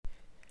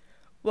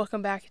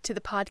Welcome back to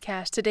the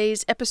podcast.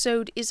 Today's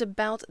episode is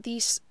about the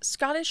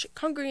Scottish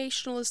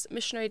Congregationalist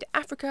missionary to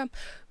Africa,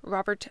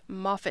 Robert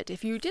Moffat.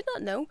 If you did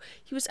not know,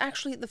 he was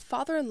actually the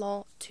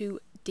father-in-law to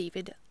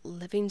David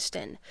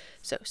Livingstone.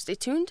 So stay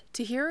tuned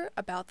to hear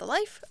about the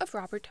life of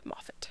Robert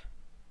Moffat.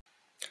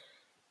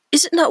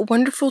 Is it not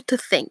wonderful to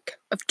think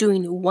of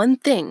doing one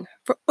thing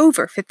for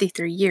over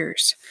 53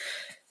 years?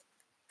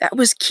 That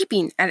was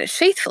keeping at it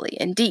faithfully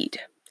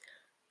indeed.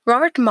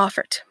 Robert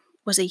Moffat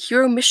was a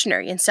hero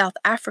missionary in South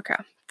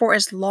Africa for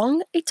as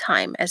long a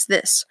time as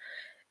this,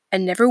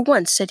 and never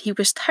once said he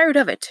was tired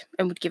of it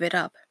and would give it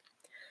up.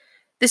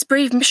 This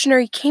brave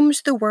missionary came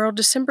to the world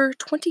December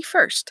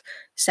 21st,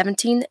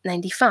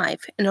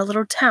 1795, in a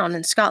little town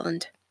in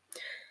Scotland.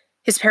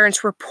 His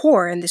parents were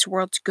poor in this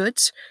world's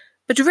goods,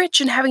 but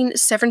rich in having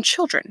 7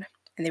 children,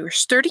 and they were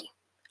sturdy,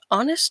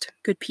 honest,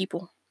 good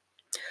people.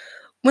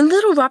 When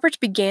little Robert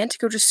began to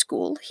go to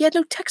school, he had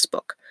no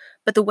textbook,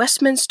 but the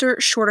Westminster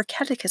Shorter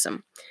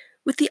Catechism,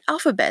 with the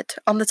alphabet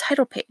on the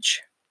title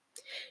page.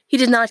 He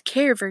did not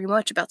care very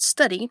much about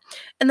study,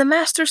 and the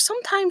master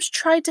sometimes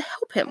tried to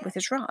help him with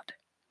his rod.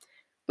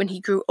 When he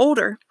grew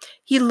older,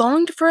 he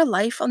longed for a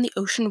life on the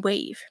ocean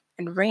wave,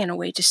 and ran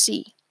away to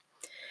sea.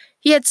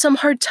 He had some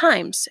hard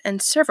times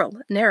and several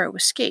narrow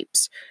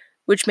escapes,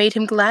 which made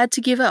him glad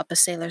to give up a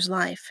sailor's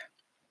life.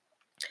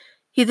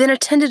 He then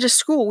attended a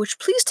school which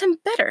pleased him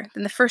better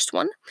than the first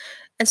one,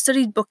 and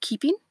studied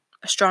bookkeeping,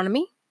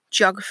 astronomy,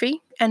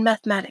 geography, and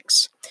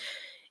mathematics.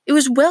 It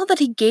was well that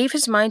he gave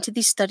his mind to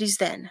these studies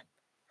then,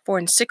 for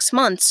in 6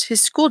 months his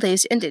school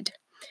days ended.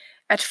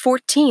 At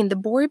 14, the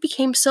boy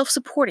became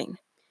self-supporting,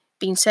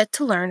 being set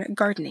to learn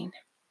gardening.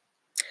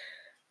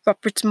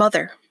 Robert's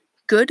mother,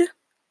 good,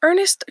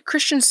 earnest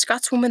Christian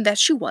Scotswoman that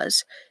she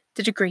was,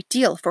 did a great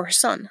deal for her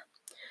son.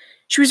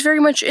 She was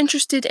very much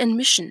interested in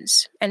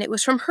missions, and it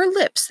was from her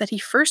lips that he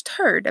first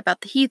heard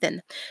about the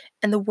heathen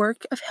and the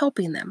work of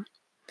helping them.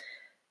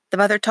 The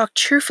mother talked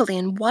cheerfully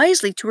and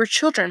wisely to her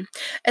children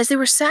as they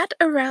were sat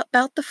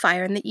about the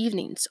fire in the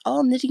evenings,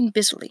 all knitting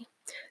busily.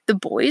 The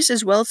boys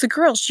as well as the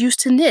girls used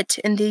to knit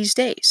in these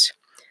days.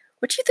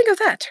 What do you think of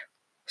that?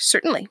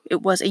 Certainly,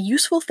 it was a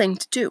useful thing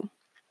to do.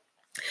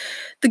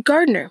 The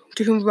gardener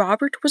to whom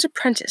Robert was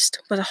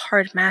apprenticed was a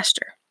hard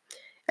master,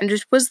 and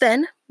it was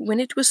then, when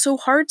it was so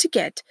hard to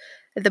get,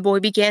 that the boy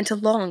began to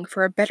long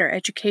for a better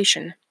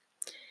education.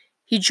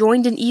 He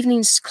joined an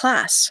evening's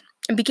class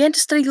and began to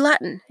study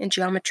Latin and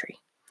geometry.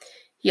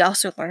 He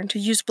also learned to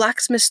use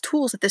blacksmith's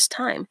tools at this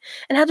time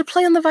and how to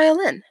play on the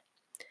violin.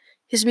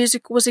 His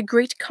music was a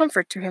great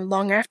comfort to him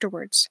long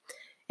afterwards,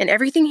 and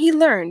everything he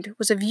learned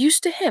was of use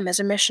to him as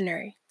a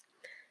missionary.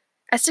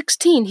 At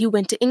 16, he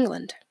went to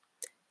England.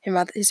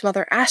 His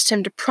mother asked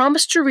him to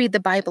promise to read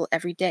the Bible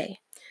every day.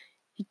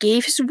 He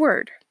gave his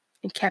word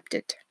and kept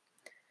it.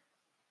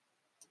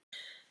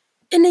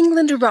 In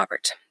England,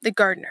 Robert, the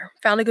gardener,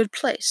 found a good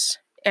place,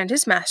 and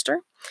his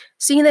master,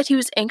 seeing that he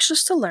was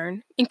anxious to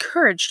learn,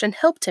 encouraged and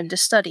helped him to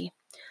study.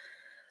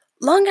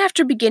 Long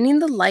after beginning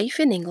the life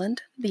in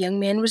England, the young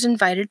man was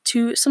invited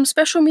to some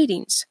special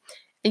meetings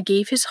and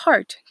gave his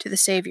heart to the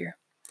Savior.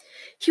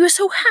 He was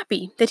so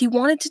happy that he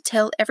wanted to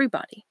tell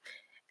everybody,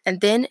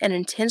 and then an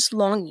intense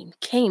longing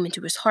came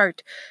into his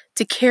heart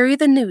to carry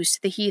the news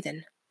to the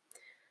heathen.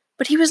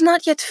 But he was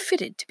not yet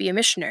fitted to be a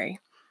missionary,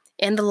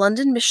 and the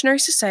London Missionary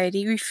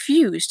Society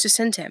refused to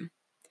send him.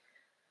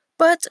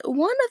 But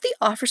one of the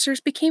officers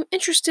became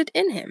interested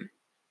in him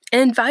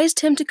and advised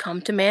him to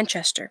come to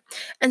Manchester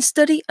and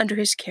study under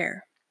his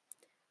care.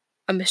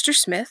 A Mr.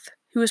 Smith,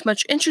 who was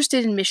much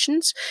interested in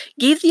missions,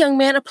 gave the young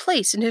man a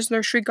place in his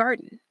nursery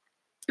garden.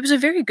 It was a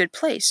very good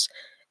place,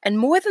 and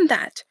more than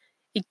that,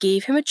 it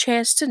gave him a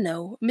chance to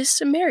know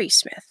Miss Mary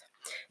Smith,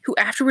 who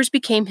afterwards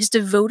became his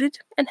devoted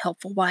and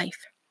helpful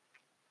wife.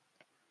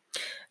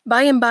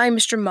 By and by,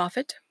 Mr.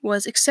 Moffat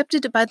was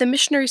accepted by the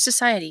Missionary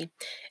Society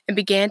and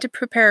began to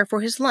prepare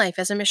for his life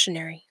as a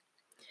missionary.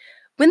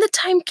 When the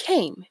time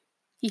came,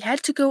 he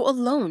had to go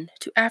alone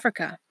to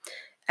Africa,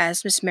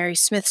 as Miss Mary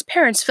Smith's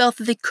parents felt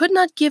that they could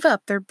not give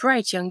up their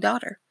bright young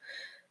daughter,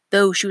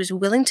 though she was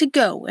willing to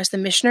go as the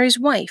missionary's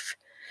wife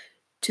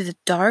to the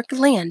dark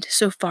land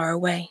so far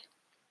away.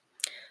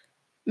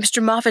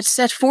 Mr. Moffat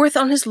set forth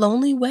on his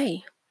lonely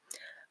way.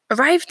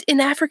 Arrived in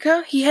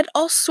Africa, he had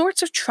all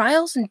sorts of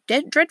trials and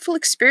dreadful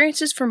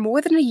experiences for more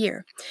than a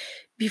year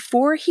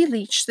before he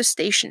reached the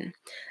station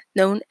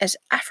known as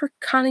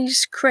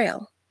Afrikanes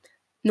Kraal,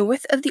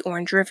 north of the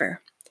Orange River.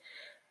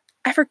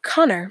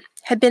 Afrikaner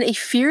had been a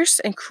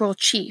fierce and cruel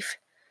chief,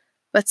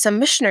 but some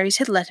missionaries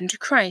had led him to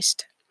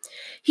Christ.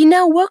 He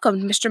now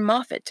welcomed Mr.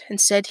 Moffat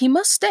and said he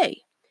must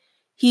stay.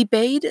 He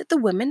bade the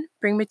women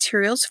bring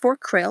materials for a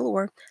kraal,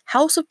 or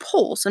house of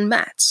poles and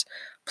mats,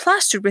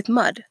 plastered with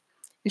mud,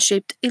 and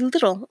shaped a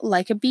little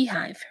like a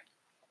beehive.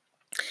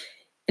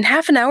 In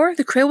half an hour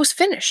the kraal was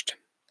finished,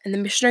 and the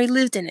missionary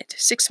lived in it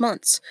 6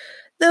 months,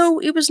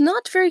 though it was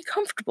not very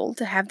comfortable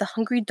to have the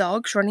hungry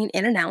dogs running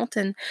in and out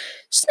and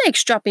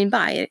snakes dropping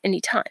by at any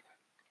time.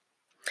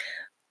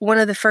 One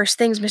of the first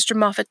things Mr.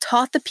 Moffat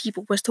taught the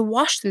people was to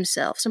wash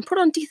themselves and put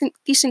on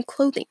decent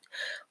clothing,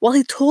 while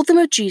he told them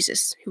of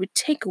Jesus, who would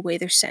take away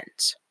their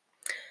sins.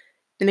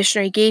 The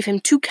missionary gave him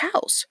 2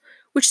 cows,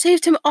 which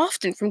saved him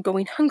often from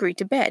going hungry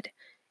to bed,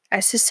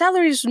 as his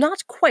salary was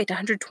not quite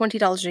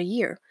 $120 a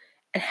year,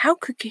 and how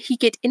could he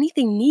get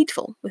anything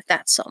needful with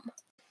that sum?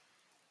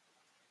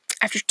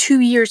 After 2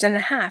 years and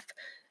a half,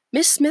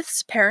 Miss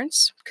Smith's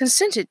parents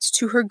consented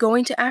to her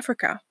going to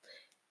Africa,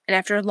 and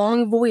after a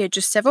long voyage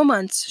of several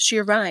months, she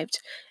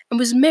arrived and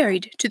was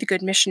married to the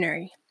good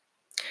missionary.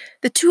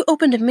 The two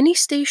opened many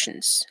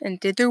stations and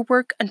did their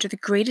work under the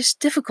greatest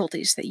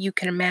difficulties that you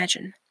can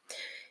imagine.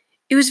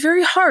 It was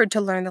very hard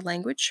to learn the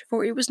language,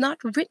 for it was not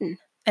written,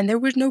 and there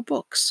were no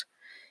books.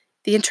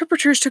 The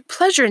interpreters took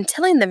pleasure in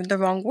telling them the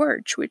wrong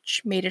words,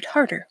 which made it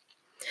harder.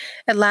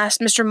 At last,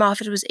 Mr.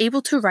 Moffat was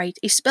able to write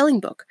a spelling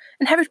book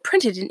and have it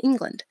printed in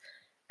England,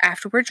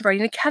 afterwards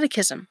writing a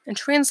catechism and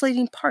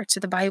translating parts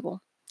of the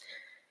Bible.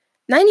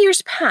 9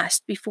 years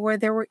passed before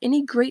there were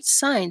any great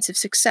signs of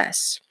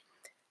success.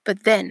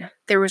 But then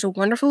there was a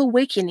wonderful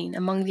awakening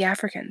among the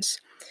Africans,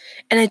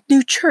 and a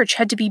new church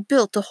had to be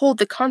built to hold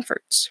the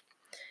converts.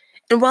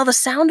 And while the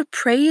sound of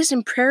praise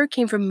and prayer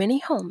came from many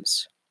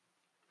homes,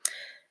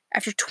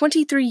 after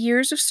 23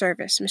 years of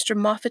service, Mr.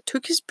 Moffat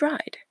took his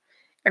bride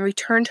and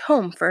returned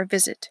home for a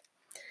visit.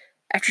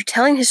 After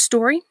telling his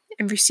story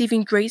and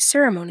receiving great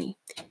ceremony,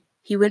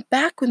 he went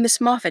back with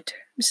Mrs. Moffat,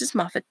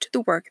 to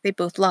the work they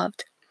both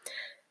loved.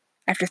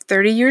 After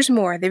 30 years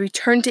more, they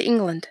returned to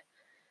England.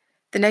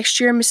 The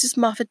next year, Mrs.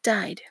 Moffat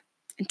died,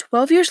 and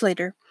 12 years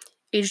later,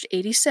 aged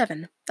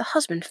 87, the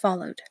husband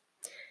followed.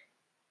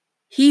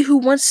 He who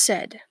once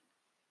said,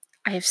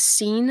 I have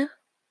sometimes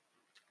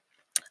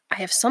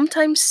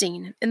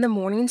seen in the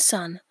morning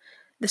sun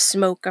the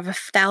smoke of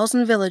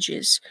 1,000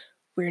 villages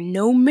where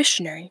no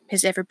missionary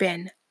has ever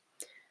been,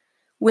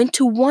 went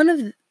to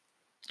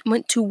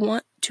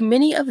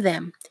many of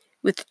them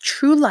with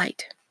true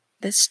light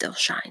that still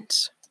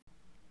shines.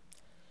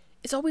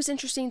 It's always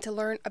interesting to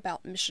learn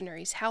about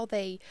missionaries, how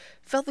they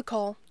felt the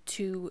call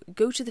to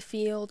go to the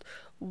field,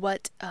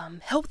 what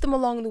helped them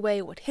along the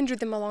way, what hindered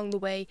them along the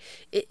way.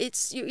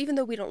 It's even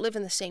though we don't live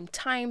in the same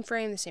time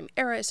frame, the same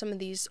era as some of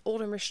these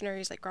older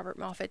missionaries like Robert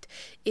Moffat,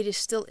 it is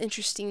still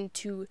interesting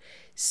to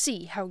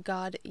see how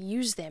God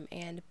used them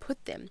and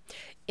put them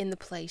in the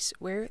place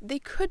where they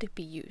could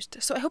be used.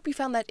 So I hope you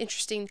found that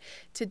interesting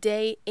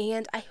today,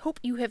 and I hope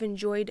you have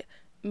enjoyed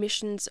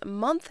Missions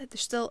Month. There's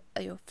still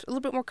a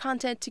little bit more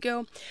content to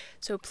go,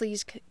 so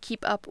please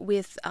keep up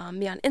with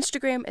me on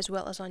Instagram as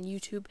well as on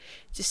YouTube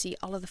to see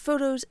all of the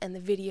photos and the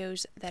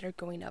videos that are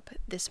going up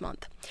this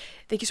month.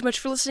 Thank you so much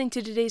for listening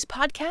to today's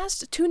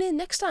podcast. Tune in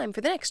next time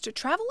for the next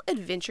Travel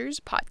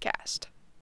Adventures podcast.